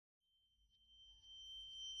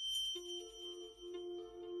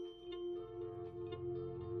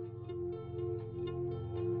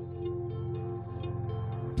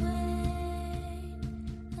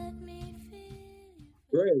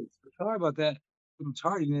Sorry about that. Some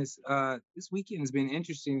tardiness. This weekend has been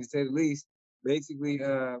interesting to say the least. Basically, we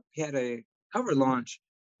had a cover launch,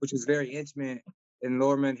 which was very intimate in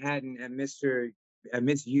Lower Manhattan at Miss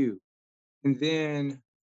U. And then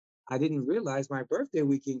I didn't realize my birthday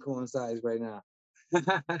weekend coincides right now.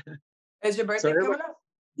 Is your So birthday everybody, coming up?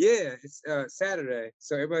 yeah, it's Saturday.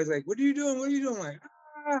 So everybody's like, "What are you doing? What are you doing?" Like,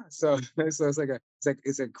 ah. So so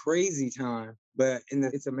it's a crazy time, but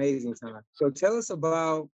it's amazing time. So tell us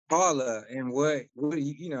about Paula and what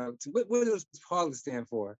do what does Paula stand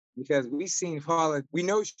for? Because we've seen Paula, we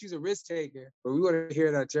know she's a risk taker, but we want to hear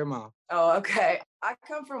it out your mouth. Oh, okay. I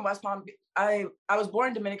come from West Palm Beach. I was born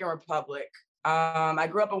in Dominican Republic. I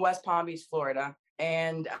grew up in West Palm Beach, Florida,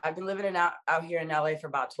 and I've been living out here in LA for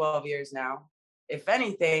about 12 years now. If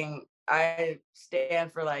anything, I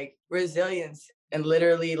stand for like resilience and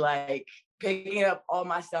literally like picking up all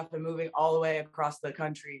my stuff and moving all the way across the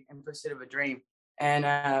country in pursuit of a dream. And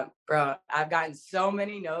bro, I've gotten so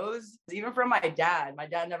many no's, even from my dad. My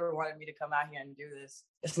dad never wanted me to come out here and do this.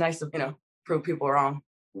 It's nice to, prove people wrong.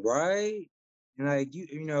 Right? And like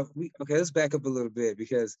we okay, let's back up a little bit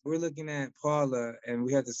because we're looking at Paula and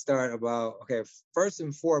we have to start about okay, first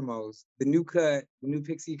and foremost, the new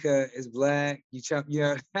pixie cut is black. You chop,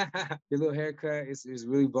 your little haircut is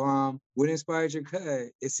really bomb. What inspired your cut?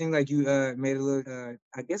 It seemed like you made a little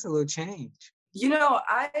I guess a little change.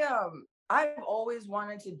 I've always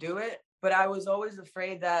wanted to do it, but I was always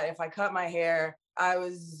afraid that if I cut my hair, I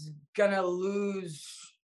was gonna lose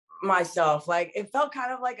myself. Like it felt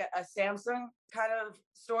kind of like a Samsung kind of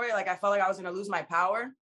story. Like I felt like I was gonna lose my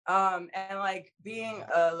power. And like being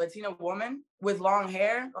a Latina woman with long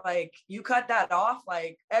hair, like you cut that off.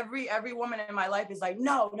 Like every woman in my life is like,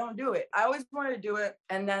 no, don't do it. I always wanted to do it.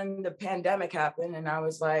 And then the pandemic happened, and I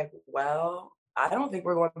was like, well, I don't think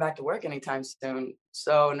we're going back to work anytime soon.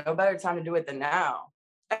 So no better time to do it than now.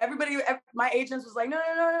 My agents was like, no,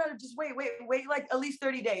 just wait, like at least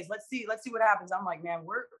 30 days. Let's see what happens. I'm like, man,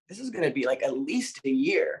 this is gonna be like at least a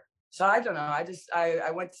year. So I don't know.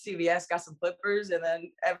 I went to CVS, got some clippers, and then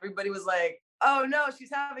everybody was like, oh no, she's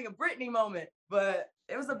having a Britney moment. But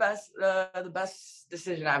it was the best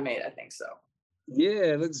decision I made, I think so.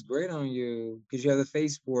 Yeah, it looks great on you because you have the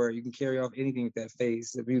face for it. You can carry off anything with that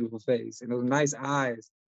face, a beautiful face, and those nice eyes.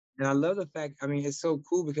 And I love the fact, I mean, it's so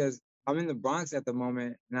cool because I'm in the Bronx at the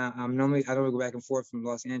moment. Now, I don't go back and forth from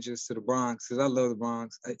Los Angeles to the Bronx because I love the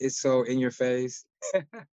Bronx. It's so in your face.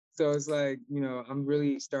 So it's like, I'm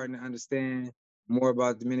really starting to understand more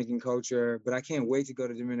about Dominican culture, but I can't wait to go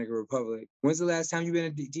to Dominican Republic. When's the last time you've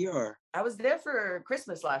been to DR? I was there for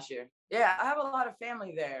Christmas last year. Yeah, I have a lot of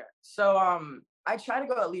family there. So I try to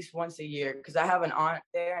go at least once a year because I have an aunt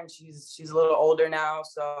there and she's a little older now.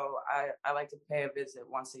 So I like to pay a visit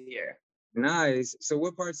once a year. Nice. So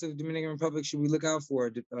what parts of Dominican Republic should we look out for?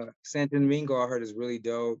 Santo Domingo, I heard is really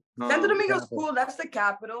dope. Santo The Domingo's capital. cool. That's the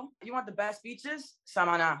capital. You want the best beaches?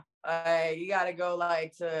 Samana. You gotta go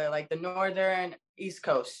like to like the northern East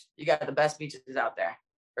Coast. You got the best beaches out there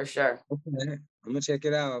for sure. Okay. I'm gonna check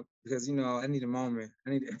it out because I need a moment.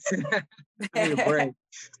 I need a break.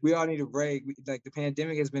 We all need a break. Like the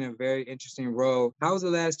pandemic has been a very interesting road. How's the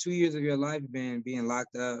last 2 years of your life been being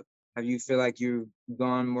locked up? Have you feel like you've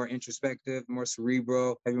gone more introspective, more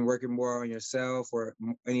cerebral? Have you been working more on yourself or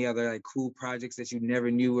any other like cool projects that you never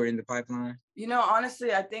knew were in the pipeline?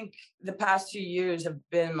 Honestly, I think the past 2 years have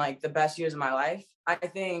been like the best years of my life. I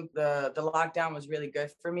think the lockdown was really good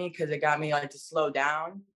for me because it got me like to slow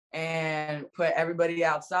down and put everybody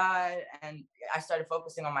outside, and I started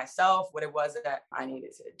focusing on myself, what it was that I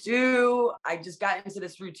needed to do. I just got into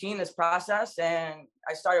this routine, this process, and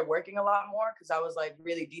I started working a lot more because I was like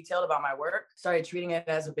really detailed about my work. Started treating it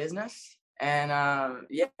as a business. And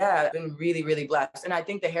yeah, I've been really, really blessed. And I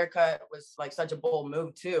think the haircut was like such a bold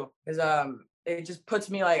move too, because it just puts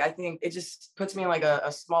me like, I think it just puts me in like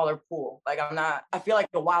a smaller pool. Like I feel like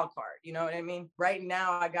a wild card, you know what I mean? Right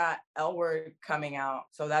now I got L Word coming out.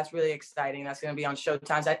 So that's really exciting. That's going to be on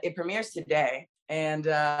Showtime. It premieres today. And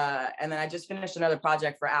then I just finished another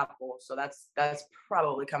project for Apple. So that's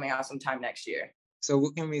probably coming out sometime next year. So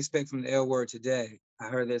what can we expect from the L Word today? I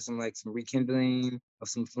heard there's some rekindling of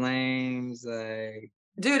some flames, like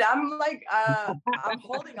dude, I'm like I'm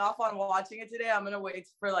holding off on watching it today. I'm gonna wait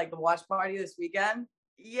for like the watch party this weekend.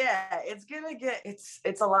 Yeah,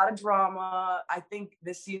 it's a lot of drama. I think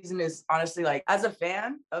this season is honestly, like, as a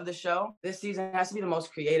fan of the show, this season has to be the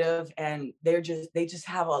most creative, and they just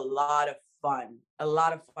have a lot of fun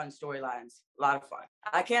storylines, a lot of fun.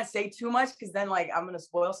 I can't say too much because then like I'm gonna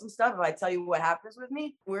spoil some stuff if I tell you what happens with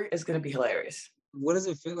me. It's gonna be hilarious. what does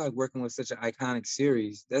it feel like working with such an iconic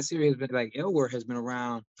series? That series has been like L Word has been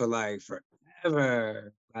around for like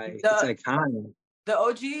forever. Like it's The iconic. the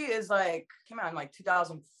OG is like came out in like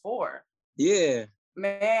 2004. Yeah.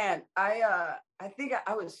 Man, I think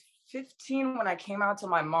I was 15 when I came out to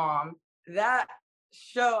my mom. That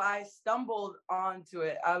show, I stumbled onto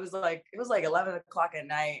it. I was like, it was like 11 o'clock at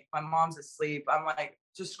night. My mom's asleep. I'm like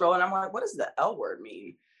just scrolling. I'm like, what does the L word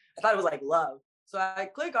mean? I thought it was like love. So I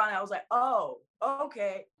click on it. I was like, oh,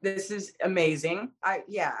 okay, this is amazing. I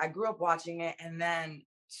grew up watching it, and then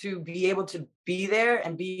to be able to be there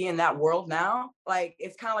and be in that world now, like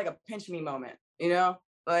it's kind of like a pinch me moment, you know?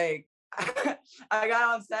 Like I got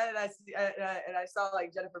on set and I saw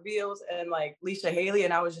like Jennifer Beals and like Leisha Haley,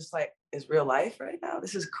 and I was just like, "Is real life right now?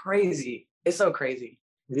 This is crazy. It's so crazy."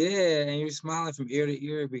 Yeah, and you're smiling from ear to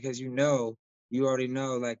ear because you already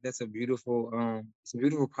know, like that's a it's a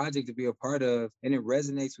beautiful project to be a part of, and it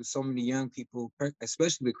resonates with so many young people,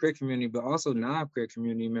 especially the queer community, but also non-queer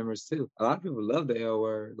community members too. A lot of people love the L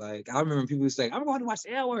word. Like I remember people was like, "I'm going to watch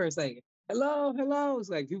the L word." It's like, "Hello, hello." It's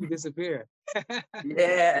like people disappear.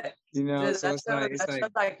 Yeah, You know, dude, so it's that's like just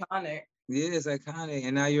iconic. yeah, it's iconic.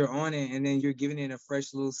 And now you're on it, and then you're giving it a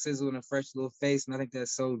fresh little sizzle and a fresh little face. And I think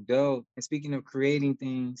that's so dope. And speaking of creating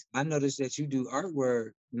things, I noticed that you do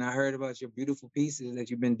artwork, and I heard about your beautiful pieces that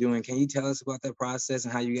you've been doing. Can you tell us about that process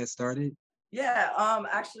and how you got started? Yeah,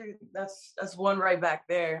 actually, that's one right back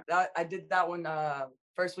there. I did that one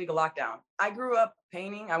first week of lockdown. I grew up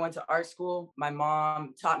painting. I went to art school. My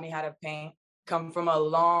mom taught me how to paint. Come from a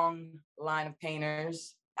long line of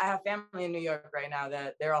painters. I have family in New York right now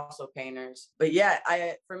that they're also painters. But yeah,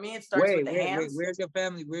 I for me it starts with the Wait. hands. Where's your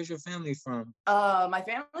family? Where's your family from? My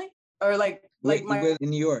family or like Wait, you my live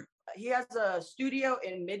in New York? he has a studio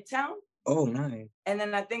in Midtown, Oh, nice. and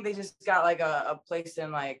then I think they just got like a place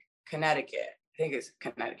in like Connecticut. I think it's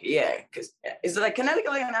Connecticut. Yeah, because is it like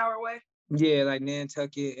Connecticut like an hour away? Yeah, like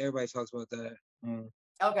Nantucket. Everybody talks about that. Mm.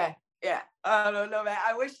 Okay. Yeah. I don't know, man.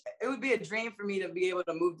 I wish it would be a dream for me to be able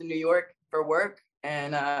to move to New York for work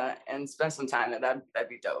and spend some time there. That'd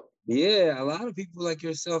be dope. Yeah, a lot of people like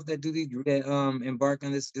yourself that do that embark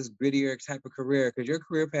on this grittier type of career because your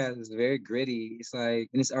career path is very gritty. It's like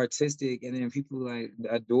and it's artistic, and then people like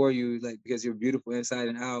adore you like because you're beautiful inside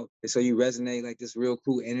and out. And so you resonate like this real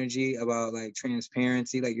cool energy about like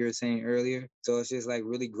transparency, like you were saying earlier. So it's just like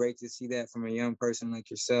really great to see that from a young person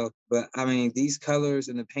like yourself. But I mean, these colors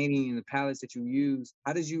and the painting and the palettes that you use,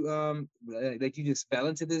 how did you like you just fell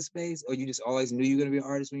into this space, or you just always knew you were gonna be an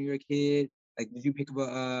artist when you were a kid? Like, did you pick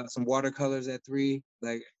up some watercolors at 3?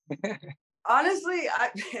 Like, Honestly,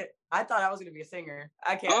 I thought I was gonna be a singer.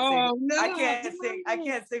 I can't sing. oh I no, can't sing. I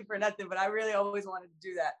can't sing for nothing. But I really always wanted to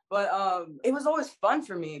do that. But it was always fun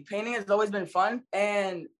for me. Painting has always been fun,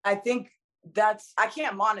 and I think that's I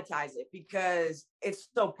can't monetize it because it's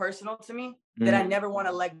so personal to me that I mm, never want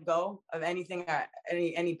to let go of anything,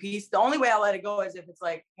 any piece. The only way I let it go is if it's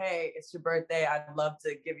like, hey, it's your birthday. I'd love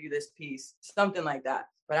to give you this piece, something like that.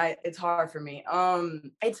 But it's hard for me.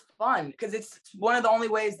 It's fun because it's one of the only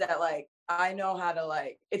ways that like I know how to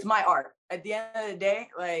like it's my art. At the end of the day,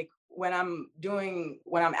 like when I'm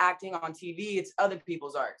acting on TV, it's other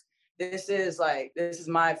people's art. This is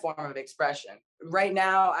my form of expression. Right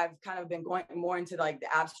now, I've kind of been going more into like the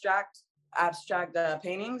abstract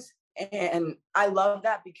paintings, and I love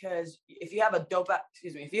that because if you have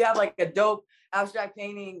if you have like a dope abstract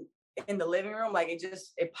painting in the living room, like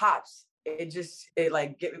it pops. It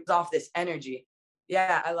like gives off this energy.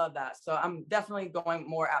 Yeah, I love that. So I'm definitely going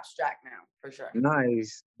more abstract now for sure.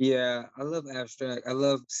 nice. Yeah, I love abstract. I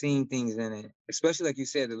love seeing things in it, especially like you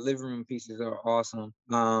said, the living room pieces are awesome.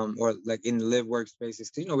 Or like in the live workspaces,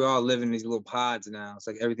 'cause, we all live in these little pods now. It's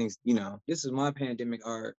like everything's, this is my pandemic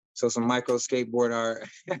art. So some micro skateboard art.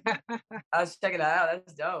 I was checking that out.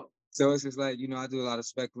 That's dope. So it's just like, I do a lot of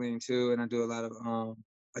speckling too, and I do a lot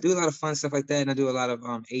of fun stuff like that, and I do a lot of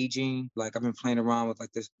aging. Like I've been playing around with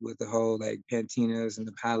like this with the whole like patinas and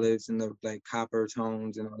the palettes and the like copper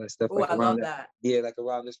tones and all that stuff Oh, like I around love that. that. Yeah, like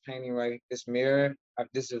around this painting right, this mirror.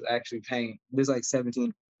 This is actually paint. There's like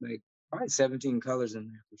 17, like probably 17 colors in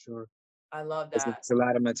there for sure. I love that. It's a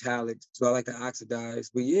lot of metallics, so I like to oxidize.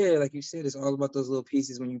 But yeah, like you said, it's all about those little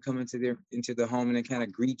pieces when you come into the home and they kind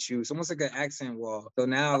of greet you. It's almost like an accent wall. So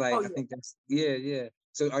now, Oh like I yeah. think that's yeah.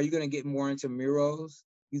 So are you gonna get more into murals?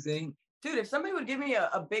 You think? Dude, if somebody would give me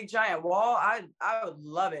a big giant wall, I would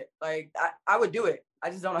love it. Like I would do it. I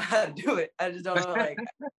just don't know how to do it. I just don't know like,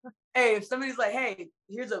 hey, if somebody's like, hey,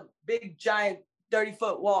 here's a big giant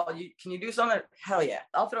 30-foot wall, can you do something? Hell yeah.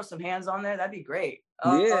 I'll throw some hands on there. That'd be great.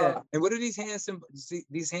 Yeah. And what are these hands? See,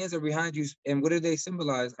 these hands are behind you, and what do they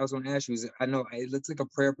symbolize? I was gonna ask you. I know it looks like a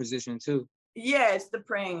prayer position too. Yeah, it's the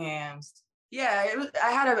praying hands. Yeah,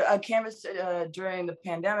 I had a canvas during the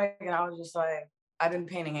pandemic, and I was just like, I've been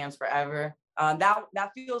painting hands forever.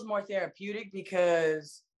 That feels more therapeutic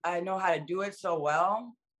because I know how to do it so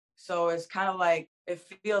well. So it's kind of like it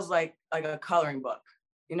feels like a coloring book.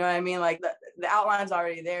 You know what I mean? Like the outline's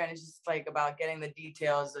already there, and it's just like about getting the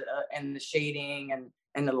details and the shading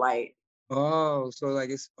and the light. Oh, so like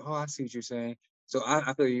it's oh, I see what you're saying. So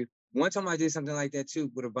I feel you. One time I did something like that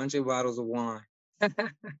too with a bunch of bottles of wine.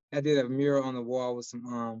 I did a mural on the wall with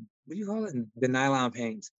some what do you call it? The nylon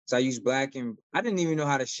paints. So I used black and I didn't even know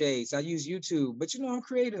how to shade. So I used YouTube. But you know, I'm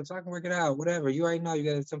creative, so I can work it out. Whatever. You already know you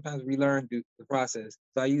gotta sometimes relearn the process.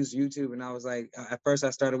 So I used YouTube and I was like, at first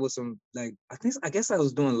I started with some like I guess I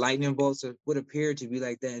was doing lightning bolts or what appeared to be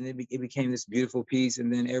like that. And it became this beautiful piece.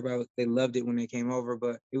 And then everybody they loved it when they came over.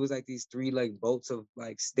 But it was like these three like bolts of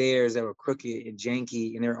like stairs that were crooked and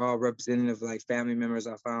janky, and they're all representative of like family members.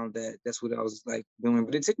 I found that that's what I was like doing.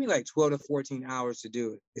 But it took me like 12 to 14 hours to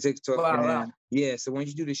do it. It took and Wow, wow. then yeah, so once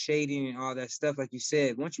you do the shading and all that stuff, like you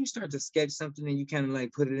said, once you start to sketch something and you kind of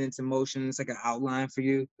like put it into motion, it's like an outline for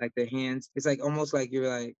you, like the hands. It's like almost like you're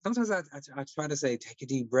like, sometimes I try to say, take a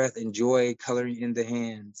deep breath, enjoy coloring in the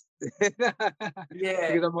hands.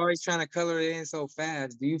 Yeah. Because I'm always trying to color it in so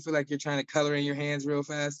fast. Do you feel like you're trying to color in your hands real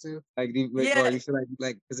fast too? Or Yeah, you feel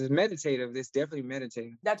like because it's meditative, it's definitely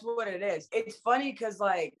meditative. that's what it is. It's funny because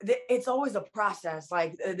like it's always a process.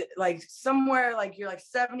 Like somewhere like you're like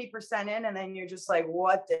 70% in, and then you're just like,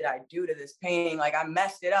 what did I do to this painting? Like I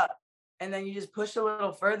messed it up. And then you just push a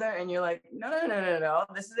little further, and you're like, no, no, no, no, no.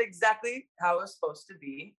 This is exactly how it's supposed to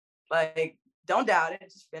be. Like, don't doubt it.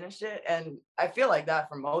 Just finish it. And I feel like that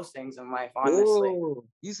for most things in life, honestly. Oh,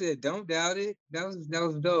 you said don't doubt it. That was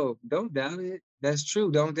dope. Don't doubt it. That's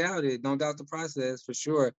true. Don't doubt it. Don't doubt the process for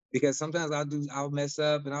sure. Because sometimes I'll mess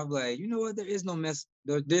up and I'll be like, you know what? There's no mess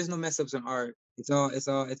ups in art. It's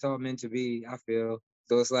all meant to be, I feel.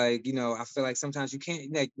 So it's like, I feel like sometimes you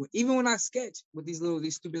can't like even when I sketch with these little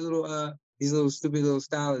stupid little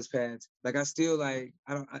stylus pads. Like I still like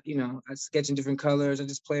I don't I, I sketch in different colors. I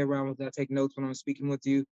just play around with it. I take notes when I'm speaking with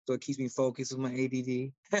you, so it keeps me focused with my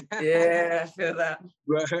ADD. Yeah, I feel that.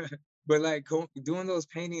 but but like doing those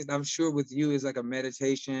paintings, I'm sure with you is like a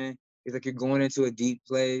meditation. It's like you're going into a deep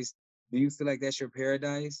place. Do you feel like that's your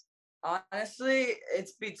paradise? Honestly,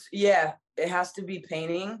 yeah, it has to be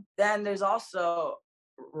painting. Then there's also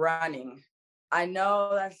running. I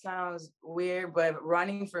know that sounds weird, but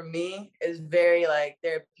running for me is very like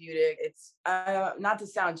therapeutic. It's not to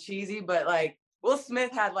sound cheesy, but like Will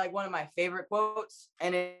Smith had like one of my favorite quotes,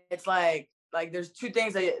 and it's like there's two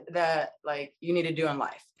things that like you need to do in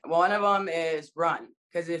life. One of them is run,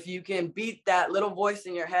 because if you can beat that little voice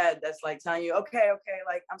in your head that's like telling you, okay, okay,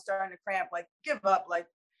 like I'm starting to cramp, like give up, like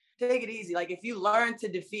take it easy. Like if you learn to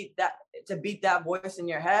beat that voice in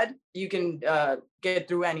your head, you can get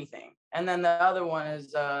through anything. And then the other one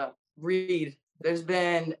is read. There's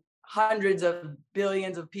been hundreds of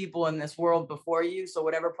billions of people in this world before you, so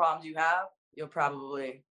whatever problems you have, you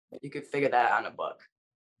could figure that out in a book.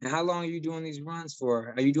 And how long are you doing these runs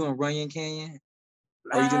for? Are you doing Runyon Canyon?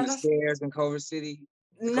 Are you doing Man, the that's stairs in Culver City?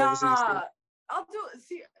 The Culver City stairs? nah.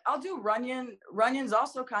 I'll do Runyon. Runyon's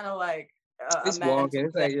also kind of like a It's walking. mental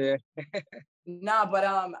It's thing. like, yeah. Nah, but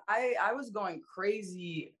I was going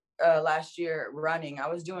crazy last year running. I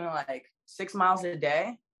was doing like 6 miles a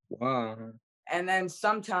day. Wow. And then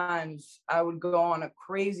sometimes I would go on a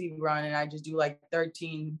crazy run and I just do like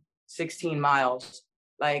 13, 16 miles.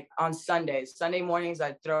 Like on Sundays. Sunday mornings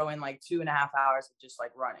I'd throw in like 2.5 hours of just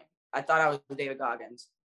like running. I thought I was David Goggins.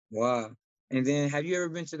 Wow. And then have you ever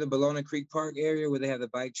been to the Bologna Creek Park area where they have the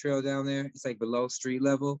bike trail down there? It's like below street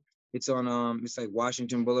level. It's like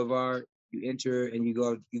Washington Boulevard. You enter and you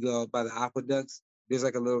go by the aqueducts. There's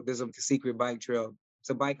a secret bike trail.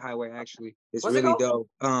 It's a bike highway actually. It's What's it really called?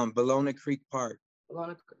 dope. Bologna Creek Park.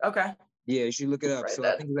 Okay. Yeah, you should look it up. Right. So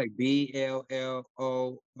I think it's like BLLOONE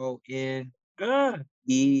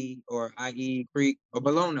or IE Creek or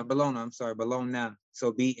Bologna. I'm sorry, Bologna.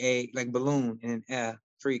 So BA like balloon and F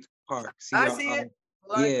Creek Park. I CRI. see it.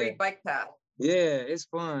 Bologna Yeah, Creek bike path. yeah, it's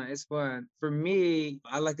fun. It's fun. For me,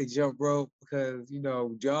 I like to jump rope because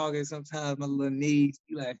jogging sometimes my little knees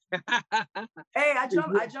be like Hey, I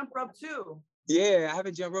jump rope too. Yeah, I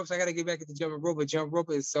haven't jumped rope, so I gotta get back into jumping rope. But jump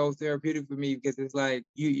rope is so therapeutic for me because it's like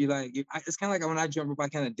it's kind of like when I jump rope, I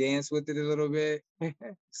kind of dance with it a little bit.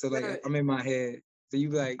 So like Dude, I'm in my head. So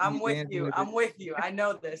you like I'm you with dancing you. with it. I'm with you. I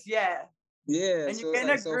know this. Yeah. Yeah, And you so it's get in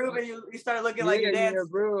like a so groove fun. and you start looking like you're Yeah, yeah, dancing.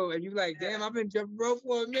 bro. And you like, damn, Yeah. I've been jumping rope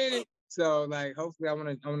for a minute. So like hopefully I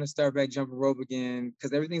wanna start back jumping rope again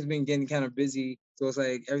because everything's been getting kind of busy. So it's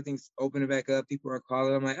like everything's opening back up. People are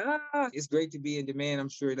calling. I'm like, it's great to be in demand. I'm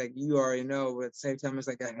sure like you already know, but at the same time it's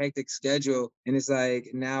like a hectic schedule. And it's like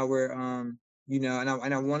now we're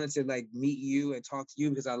and I wanted to like meet you and talk to you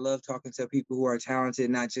because I love talking to people who are talented,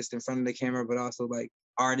 not just in front of the camera, but also like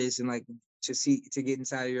artists and like to get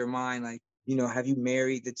inside of your mind. Like, have you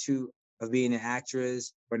married the two of being an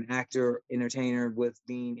actress or an actor, entertainer with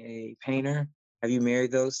being a painter? Have you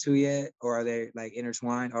married those two yet, or are they like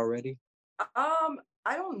intertwined already?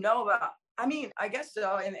 I don't know about. I mean, I guess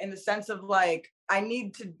so. In the sense of like, I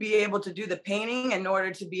need to be able to do the painting in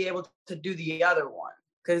order to be able to do the other one.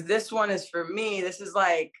 Because this one is for me. This is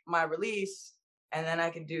like my release, and then I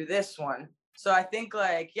can do this one. So I think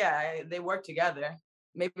like, yeah, they work together.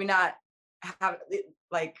 Maybe not have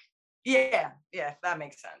like, yeah, if that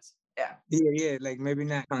makes sense. Yeah. Yeah, yeah, like maybe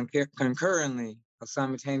not concurrently or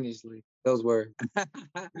simultaneously. Those words.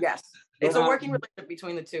 Yes. But It's a working relationship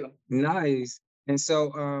between the two. nice. And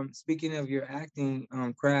so, speaking of your acting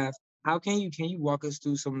craft, how can you walk us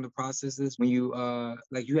through some of the processes when you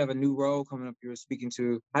like you have a new role coming up you're speaking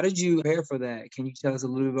to? How did you prepare for that? Can you tell us a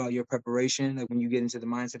little bit about your preparation, like when you get into the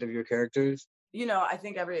mindset of your characters? I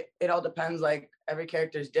think it all depends. Like every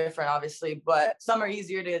character is different, obviously, but some are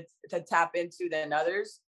easier to tap into than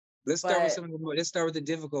others. But Let's start with the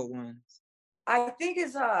difficult ones. I think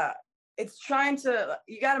it's trying to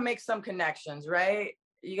you got to make some connections, right?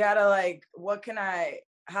 You got to like,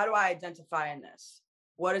 how do I identify in this?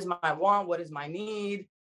 What is my want? What is my need?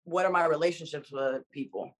 What are my relationships with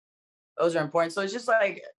people? Those are important. So it's just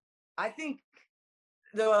like, I think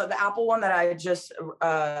the Apple one that I just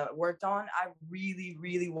worked on, I really,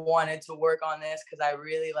 really wanted to work on this because I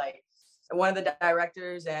really like one of the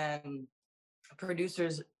directors and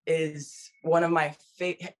producers is one of my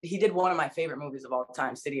he did one of my favorite movies of all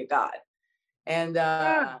time, City of God. And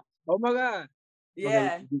Ah, oh my God. Okay,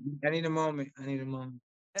 yeah. I need a moment. I need a moment.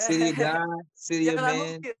 City of Yeah, God, City of that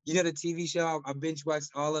Men. movie. You know the TV show? I binge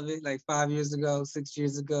watched all of it like 5 years ago, 6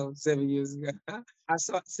 years ago, 7 years ago. I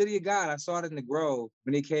saw City of God. I saw it in the Grove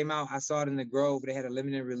when it came out. I saw it in the Grove. They had a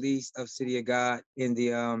limited release of City of God in the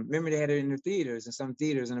remember they had it in the theaters in some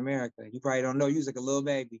theaters in America. You probably don't know. You was like a little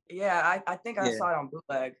baby. Yeah, I think I Yeah. saw it on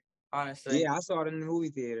bootleg, honestly. Yeah, I saw it in the movie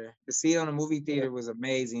theater. To see it on the movie Yeah. theater was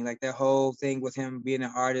amazing. Like that whole thing with him being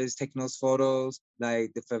an artist, taking those photos,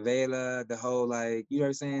 like the favela, the whole like you know what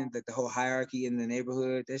I'm saying, like the whole hierarchy in the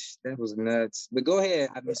neighborhood. That was nuts. But go ahead.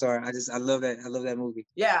 I'm sorry. I love that. I love that movie.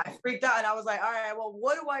 Yeah, I freaked out and I was like, all right, well,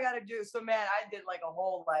 what do I got to do? So, man, I did like a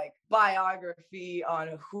whole like biography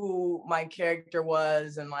on who my character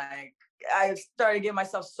was. And like, I started giving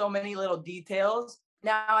myself so many little details.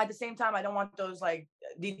 Now, at the same time, I don't want those like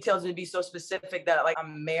details to be so specific that like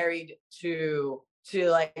I'm married to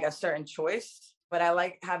like a certain choice. But I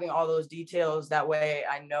like having all those details. That way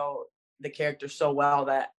I know the character so well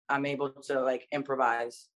that I'm able to like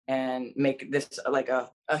improvise and make this like a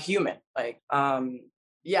human like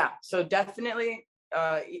yeah, so definitely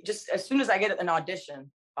just as soon as I get an audition,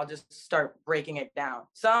 I'll just start breaking it down.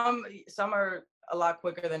 Some are a lot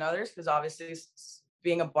quicker than others because obviously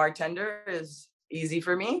being a bartender is easy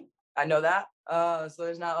for me. I know that. So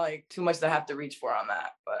there's not like too much that I have to reach for on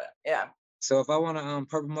that, but yeah. So if I want to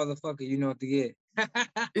purple motherfucker, you know what to get.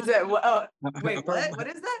 Is that what? Oh, a wait, purple what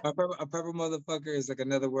is that? a purple motherfucker is like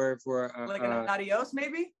another word for Like an adios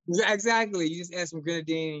maybe? yeah, exactly. You just add some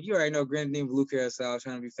grenadine. You already know grenadine blue carousel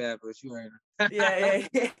trying to be fabulous. You already know. Yeah.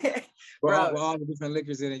 Bro, With all the different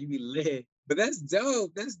liquors in it, you be lit. But that's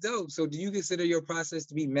dope. That's dope. So do you consider your process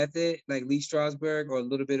to be method, like Lee Strasberg, or a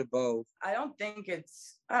little bit of both? I don't think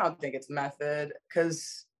it's method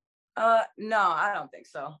because no, I don't think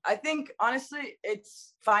so. I think honestly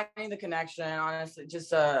it's finding the connection, honestly,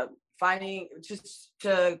 just finding just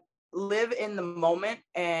to live in the moment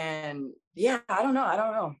and yeah, I don't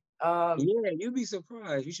know. Yeah, you'd be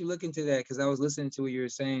surprised. You should look into that because I was listening to what you were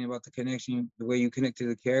saying about the connection, the way you connect to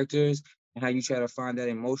the characters, and how you try to find that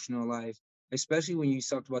emotional life, especially when you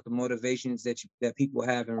talked about the motivations that people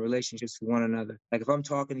have in relationships to one another. Like if I'm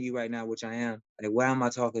talking to you right now, which I am, like why am I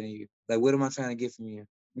talking to you? Like what am I trying to get from you?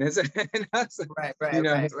 And that's, and that's Right, you right,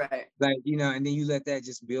 know, right, right. like and then you let that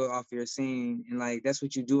just build off your scene, and like that's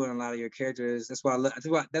what you do in a lot of your characters. That's why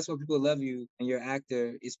that's why people love you and your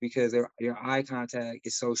actor is because your eye contact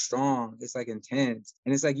is so strong. It's like intense,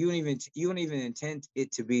 and it's like you don't even intend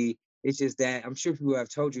it to be. It's just that I'm sure people have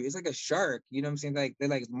told you it's like a shark. You know what I'm saying? Like they're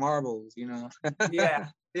like marbles. You know. Yeah,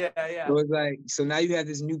 yeah. So it's like, so now you have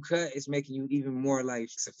this new cut. It's making you even more like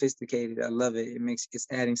sophisticated. I love it. It's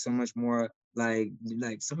adding so much more like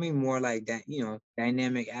so many more like that,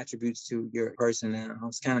 dynamic attributes to your person now.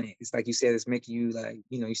 It's like you said, it's making you like,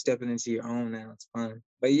 you stepping into your own now. It's fun.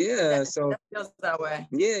 But yeah, so That feels that way.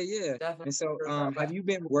 yeah, yeah. Definitely And so, feels that way. have you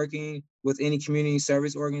been working with any community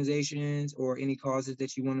service organizations or any causes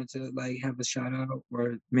that you wanted to like have a shout out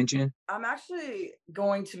or mention? I'm actually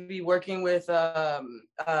going to be working with the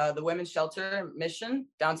Women's Shelter Mission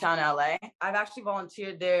downtown LA. I've actually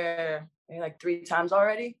volunteered there maybe like 3 times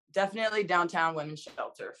already. Definitely downtown Women's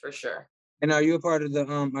Shelter for sure. And are you a part of the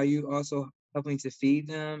are you also helping to feed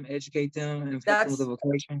them, educate them, and help them with the That's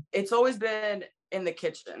vocation? It's always been in the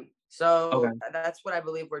kitchen. So Okay. that's what I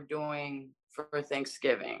believe we're doing for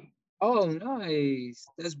Thanksgiving. Oh, nice.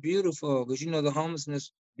 That's beautiful. Because the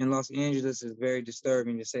homelessness in Los Angeles is very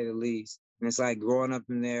disturbing to say the least. And it's like growing up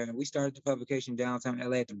in there. We started the publication downtown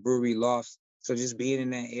LA at the Brewery Lofts. So just being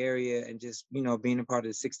in that area and just, being a part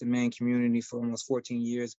of the Sixth and Main community for almost 14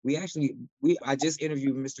 years. I just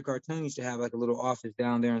interviewed Mr. Cartoon used to have like a little office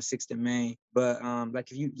down there on Sixth and Main. But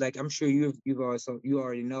like if you like I'm sure you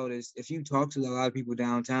already noticed, if you talk to a lot of people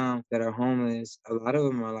downtown that are homeless, a lot of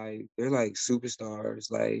them are like they're like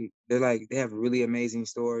superstars. Like they have a really amazing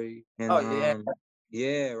story. And Oh yeah.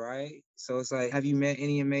 yeah, right. So it's like, have you met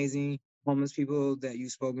any amazing homeless people that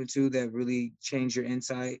you've spoken to that really changed your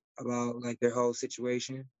insight about like their whole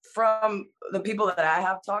situation? From the people that I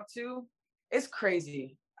have talked to, it's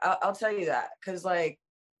crazy. I'll tell you that because like,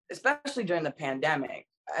 especially during the pandemic,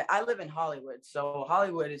 I live in Hollywood, so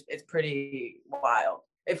Hollywood is it's pretty wild.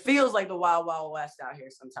 It feels like the wild wild west out here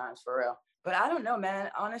sometimes, for real. But I don't know,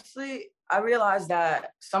 man. Honestly, I realize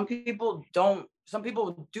that some people don't. Some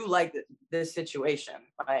people do like this situation,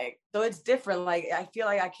 like so it's different. Like I feel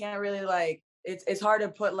like I can't really like it's hard to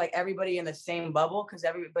put like everybody in the same bubble because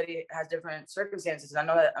everybody has different circumstances. I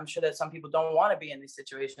know that I'm sure that some people don't want to be in these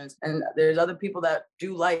situations, and there's other people that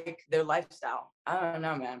do like their lifestyle. I don't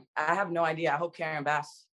know, man. I have no idea. I hope Karen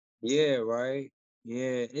Bass. Yeah, right.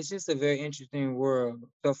 Yeah, it's just a very interesting world.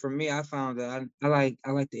 So for me, I found that I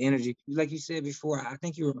like the energy. Like you said before, I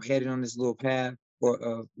think you were headed on this little path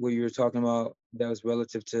or where you were talking about that was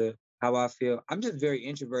relative to how I feel. I'm just very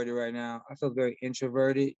introverted right now. I feel very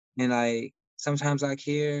introverted and like sometimes I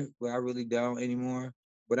care, but I really don't anymore.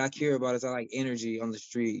 What I care about is I like energy on the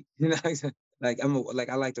street. Like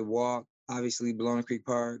I like to walk. Obviously, Bologna Creek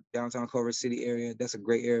Park, downtown Culver City area. That's a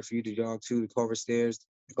great area for you to jog to. The Culver Stairs,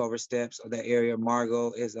 Culver Steps of that area.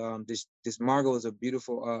 Margot is this Margot is a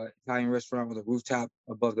beautiful Italian restaurant with a rooftop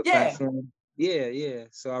above the Yeah, platform. Yeah, yeah.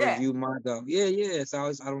 So I yeah. review Margot. Yeah, yeah.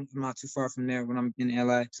 So I'm not too far from there when I'm in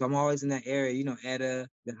LA. So I'm always in that area, Etta,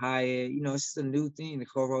 the Hyatt, it's just a new thing, the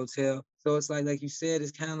Culver Hotel. So it's like you said,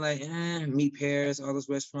 it's kind of like Meat Paris, all those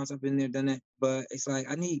restaurants. I've been there, done that. But it's like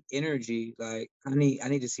I need energy. Like I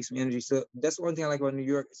need to see some energy. So that's one thing I like about New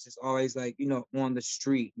York. It's just always like, on the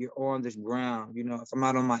street. You're on the ground. If I'm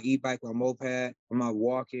out on my e-bike or moped, I'm out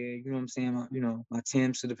walking, you know what I'm saying? My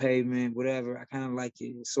Timbs to the pavement, whatever. I kind of like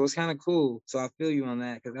it. So it's kind of cool. So I feel you on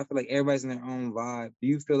that because I feel like everybody's in their own vibe. Do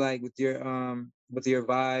you feel like with your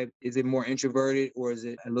vibe, is it more introverted or is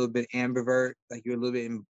it a little bit ambivert? Like you're a little bit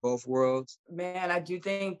in both worlds? Man, I do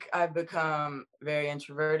think I've become very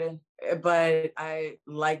introverted, but I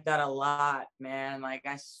like that a lot, man.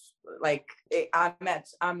 I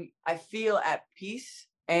feel at peace,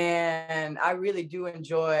 and I really do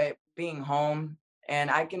enjoy being home,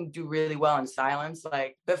 and I can do really well in silence.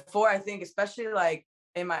 Like before, I think, especially like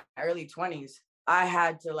in my early 20s, I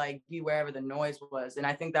had to like be wherever the noise was, and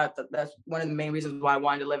I think that's one of the main reasons why I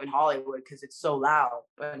wanted to live in Hollywood because it's so loud.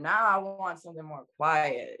 But now I want something more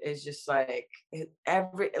quiet. It's just like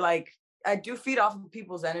every like I do feed off of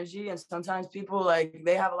people's energy, and sometimes people like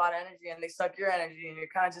they have a lot of energy and they suck your energy, and you're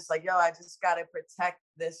kind of just like, yo, I just gotta protect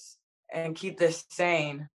this and keep this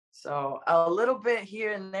sane. So a little bit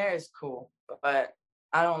here and there is cool, but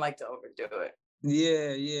I don't like to overdo it.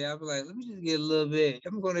 Yeah, yeah. I'm like, let me just get a little bit.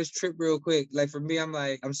 I'm going on this trip real quick. Like for me,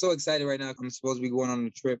 I'm so excited right now. I'm supposed to be going on a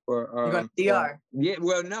trip You're going to for DR. yeah.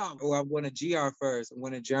 Well, no, well, I'm going to GR first. I'm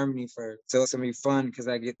going to Germany first. So it's gonna be fun because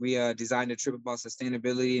we designed a trip about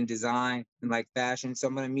sustainability and design and like fashion. So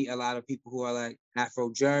I'm gonna meet a lot of people who are like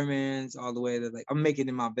Afro Germans, all the way to like I'm making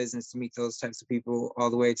it my business to meet those types of people, all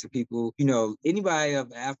the way to people, anybody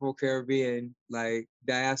of Afro Caribbean like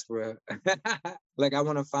diaspora. Like I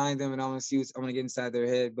want to find them and I want to see I want to get inside their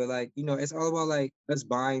head. But like, it's all about like us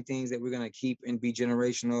buying things that we're gonna keep and be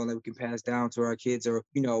generational that we can pass down to our kids or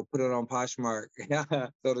put it on Poshmark,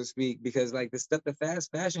 so to speak. Because like the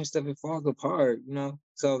fast fashion stuff, it falls apart.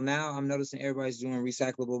 So now I'm noticing everybody's doing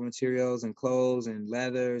recyclable materials and clothes and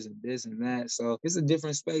leathers and this and that. So it's a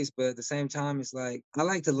different space, but at the same time, it's like I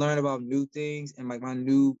like to learn about new things, and like my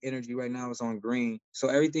new energy right now is on green. So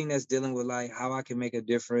everything that's dealing with like how I can make a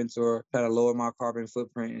difference or try to lower my carbon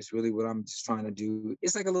footprint is really what I'm just trying to do.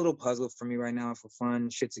 It's like a little puzzle for me right now for fun,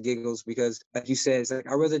 shits and giggles, because like you said, it's like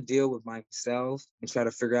I'd rather deal with myself and try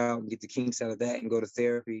to figure out and get the kinks out of that and go to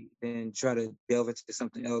therapy than try to delve into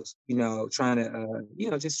something else, trying to,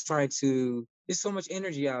 just try to, there's so much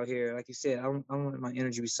energy out here. Like you said, I don't want my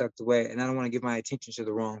energy to be sucked away, and I don't want to give my attention to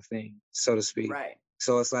the wrong thing, so to speak. Right.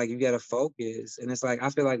 So it's like you got to focus, and it's like I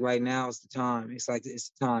feel like right now is the time. It's like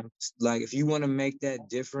it's the time. Like if you want to make that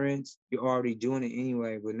difference, you're already doing it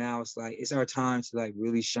anyway. But now it's like it's our time to like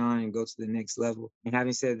really shine and go to the next level. And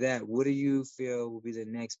having said that, what do you feel will be the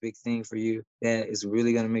next big thing for you that is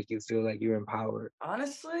really gonna make you feel like you're empowered?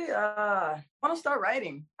 Honestly, I want to start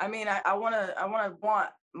writing. I mean, I want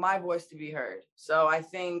my voice to be heard. So I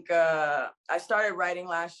think I started writing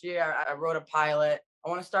last year. I wrote a pilot. I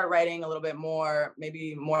want to start writing a little bit more,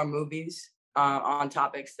 maybe more movies on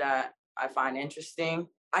topics that I find interesting.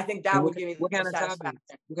 I think And that what would give me the what kind most of topics?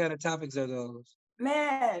 satisfaction. What kind of topics are those?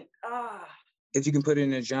 Man, If you can put it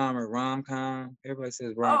in a genre, rom com. Everybody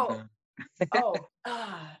says rom oh, com.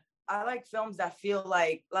 oh, I like films that feel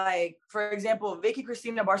like for example, Vicky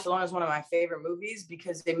Cristina Barcelona is one of my favorite movies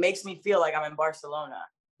because it makes me feel like I'm in Barcelona.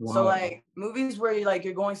 So Wow. like movies where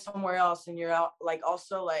you're going somewhere else and you're out like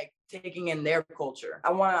also like taking in their culture. I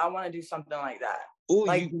wanna do something like that. Oh, you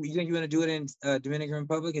Like you think you want to do it in Dominican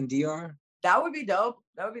Republic and DR? that would be dope.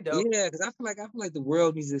 That would be dope. Yeah, because I feel like the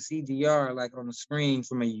world needs to see DR like on the screen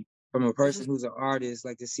from a It's person just who's an artist,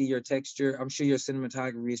 like to see your texture. I'm sure your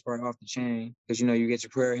cinematography is probably off the chain because you get your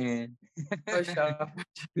prayer hand. for sure.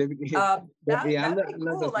 But That yeah, that'd I be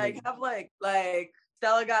love cool. those Like movies. have like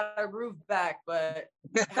Stella got her groove back, but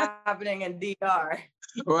happening in DR.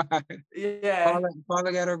 Right. Yeah.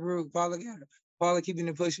 Paula got her groove. Paula keeping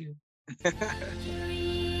it pushing.